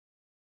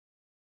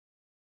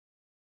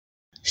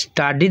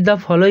Study the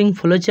following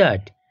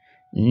flowchart,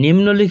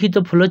 নিম্নলিখিত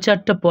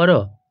ফ্লোচার্টটা পড়ো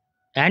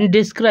and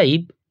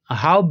describe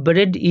how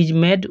bread is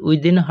made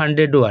within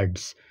 100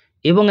 ওয়ার্ডস,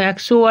 এবং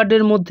 100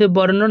 ওয়ার্ডের মধ্যে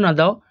বর্ণনা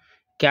দাও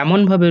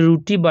কেমনভাবে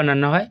রুটি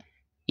বানানো হয়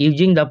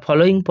ইউজিং দ্য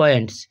ফলোয়িং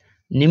পয়েন্টস,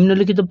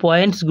 নিম্নলিখিত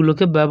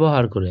পয়েন্টসগুলোকে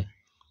ব্যবহার করে।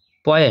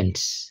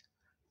 Points: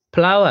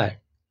 flower,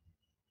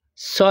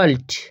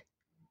 salt,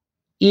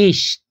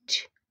 east,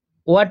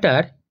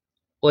 water,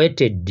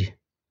 weighted,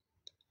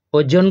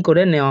 ওজন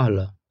করে নেওয়া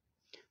হলো।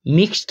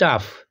 মিক্সড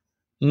আপ,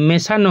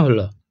 মেশানো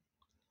হলো।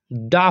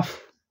 ডাফ,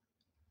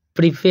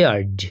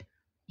 প্রিপেয়ার্ড,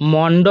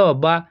 মন্ড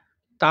বা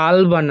তাল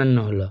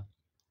বানানো হলো।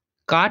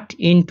 Cut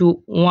into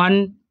 1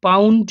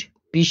 pound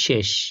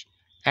pieces,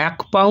 1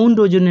 pound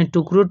ওজনের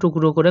টুকরো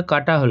টুকরো করে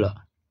কাটা হলো।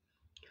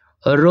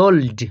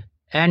 রোলড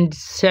অ্যান্ড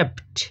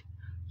শেপড,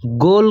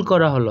 গোল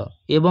করা হলো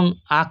এবং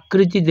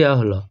আকৃতি দেওয়া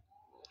হলো।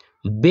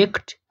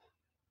 বেকড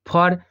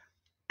ফর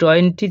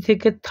 20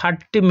 থেকে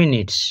 30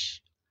 মিনিটস,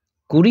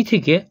 20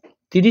 থেকে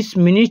 30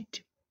 মিনিট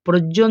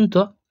পর্যন্ত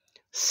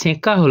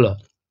সেঁকা হলো।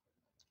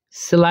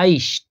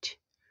 স্লাইসড,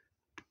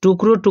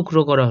 টুকরো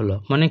টুকরো করা হলো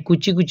মানে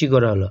কুচি কুচি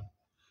করা হলো।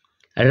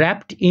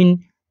 র্যাপড ইন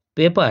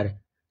পেপার,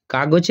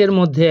 কাগজের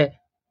মধ্যে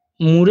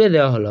মুড়ে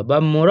দেওয়া হলো বা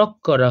মোড়ক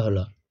করা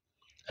হলো।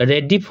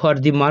 রেডি ফর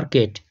দি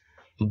মার্কেট,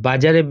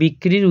 বাজারে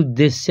বিক্রির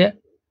উদ্দেশ্যে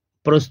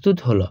প্রস্তুত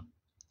হলো।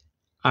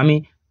 আমি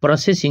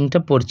প্রসেসিংটা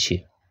পড়ছি।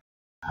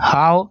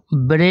 হাউ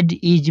ব্রেড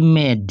ইজ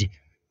মেড,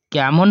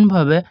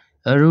 কেমনভাবে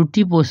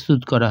রুটি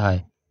প্রস্তুত করা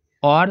হয়।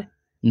 অর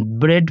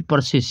ব্রেড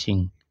প্রসেসিং,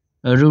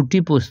 রুটি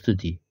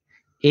প্রস্তুতি।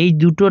 এই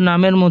দুটো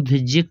নামের মধ্যে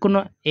যে কোনো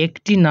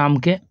একটি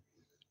নামকে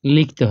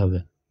লিখতে হবে।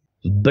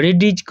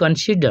 Bread is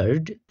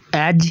considered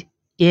as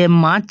a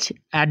much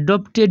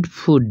adopted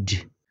food,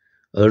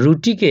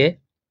 রুটিকে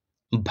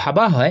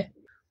ভাবা হয়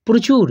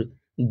প্রচুর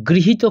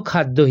গৃহীত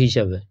খাদ্য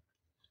হিসাবে।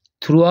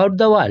 থ্রু আউট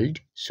দ্য ওয়ার্ল্ড,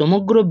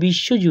 সমগ্র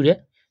বিশ্ব জুড়ে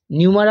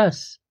নিউমারাস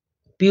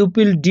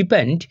পিপল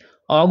ডিপেন্ড,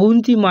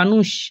 অগুন্তি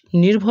মানুষ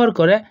নির্ভর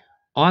করে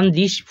অন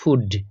দিস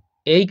ফুড,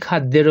 এই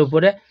খাদ্যের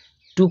ওপরে,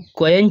 টু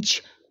কোয়েঞ্চ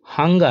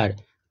হাঙ্গার,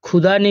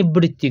 ক্ষুধা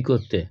নিবৃত্তি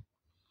করতে।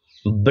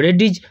 ব্রেড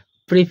ইজ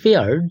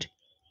প্রিপেয়ার্ড,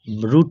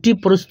 রুটি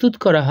প্রস্তুত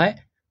করা হয়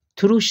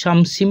থ্রু সাম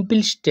সিম্পল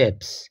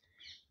স্টেপস,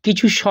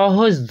 কিছু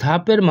সহজ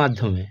ধাপের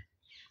মাধ্যমে।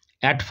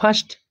 অ্যাট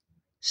ফার্স্ট,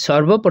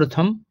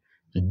 সর্বপ্রথম,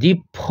 দি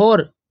 4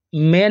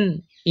 মেন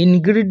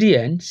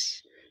ইনগ্রিডিয়েন্টস,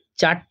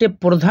 4টে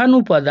প্রধান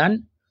উপাদান,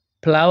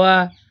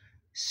 flower,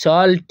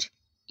 salt,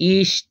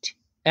 east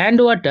and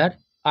water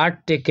are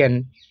taken,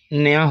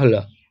 নেওয়া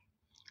হলো।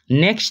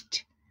 Next,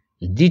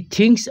 the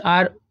things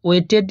are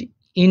weighted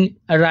in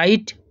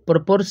right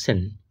proportion,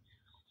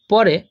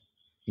 পরে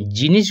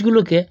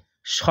জিনিসগুলোকে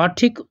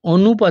সঠিক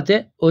অনুপাতে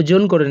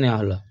ওজন করে নেওয়া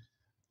হলো।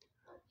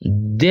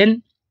 দেন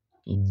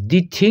দি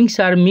things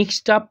are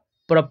mixed up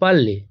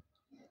properly,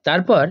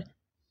 তারপর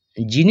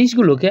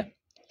জিনিসগুলোকে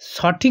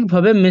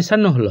সঠিকভাবে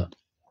মেশানো হলো।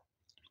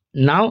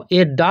 নাও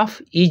এ ডাফ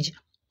ইজ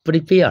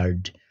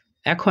প্রিপেয়ার্ড,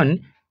 এখন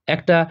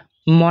একটা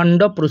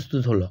মন্ড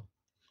প্রস্তুত হলো।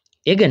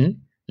 Again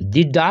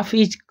the Duff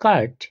is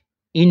cut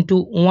into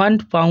 1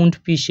 pound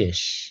pieces,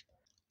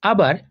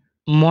 আবার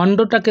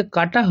মন্ডটাকে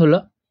কাটা হলো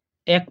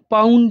 1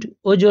 পাউন্ড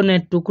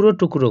ওজনের টুকরো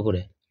টুকরো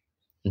করে।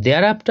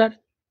 দেয়ার আফটার,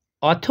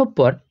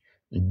 অতঃপর,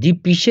 দি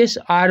pieces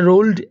R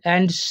rolled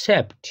and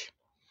shaped,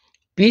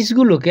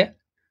 পিসগুলোকে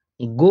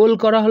গোল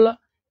করা হলো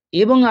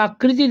এবং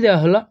আকৃতি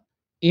দেওয়া হলো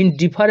ইন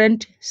ডিফারেন্ট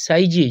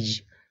সাইজেস,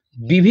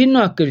 বিভিন্ন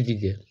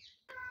আকৃতিতে।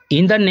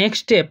 ইন দ্য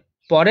নেক্সট স্টেপ,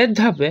 পরের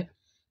ধাপে,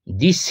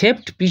 দি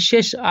শেপড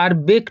পিসেস আর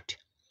বেকড,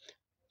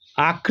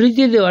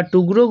 আকৃতি দেওয়া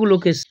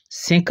টুকরোগুলোকে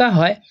সেঁকা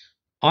হয়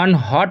অন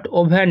হট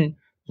ওভেন,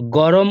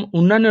 গরম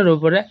উনানের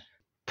ওপরে,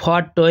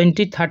 ফর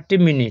 20-30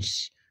 মিনিটস,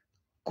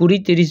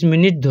 20-30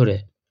 মিনিট ধরে।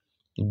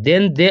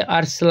 দেন দে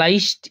আর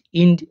স্লাইসড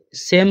ইন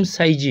সেম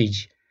সাইজেস,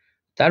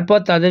 তারপর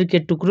তাদেরকে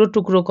টুকরো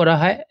টুকরো করা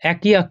হয়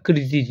একই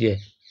আকৃতিতে।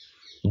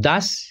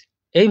 দাস,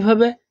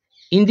 এইভাবে,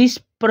 ইন দিস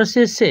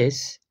প্রসেসেস,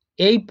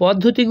 এই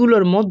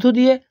পদ্ধতিগুলোর মধ্য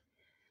দিয়ে,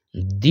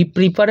 দি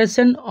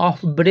preparation of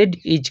bread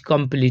is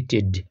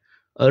completed,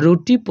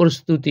 রুটি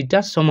প্রস্তুতিটা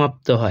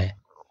সমাপ্ত হয়।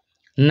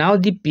 নাও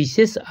দি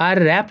pieces are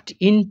wrapped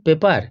in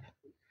paper,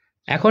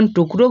 এখন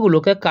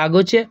টুকরোগুলোকে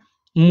কাগজে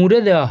মুড়ে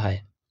দেওয়া হয়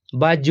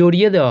বা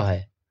জড়িয়ে দেওয়া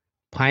হয়।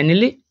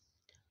 ফাইনালি,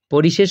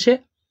 পরিশেষে,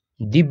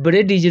 দি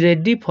bread is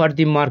ready for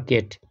the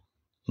market,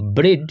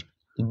 bread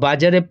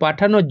বাজারে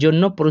পাঠানোর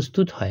জন্য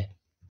প্রস্তুত হয়।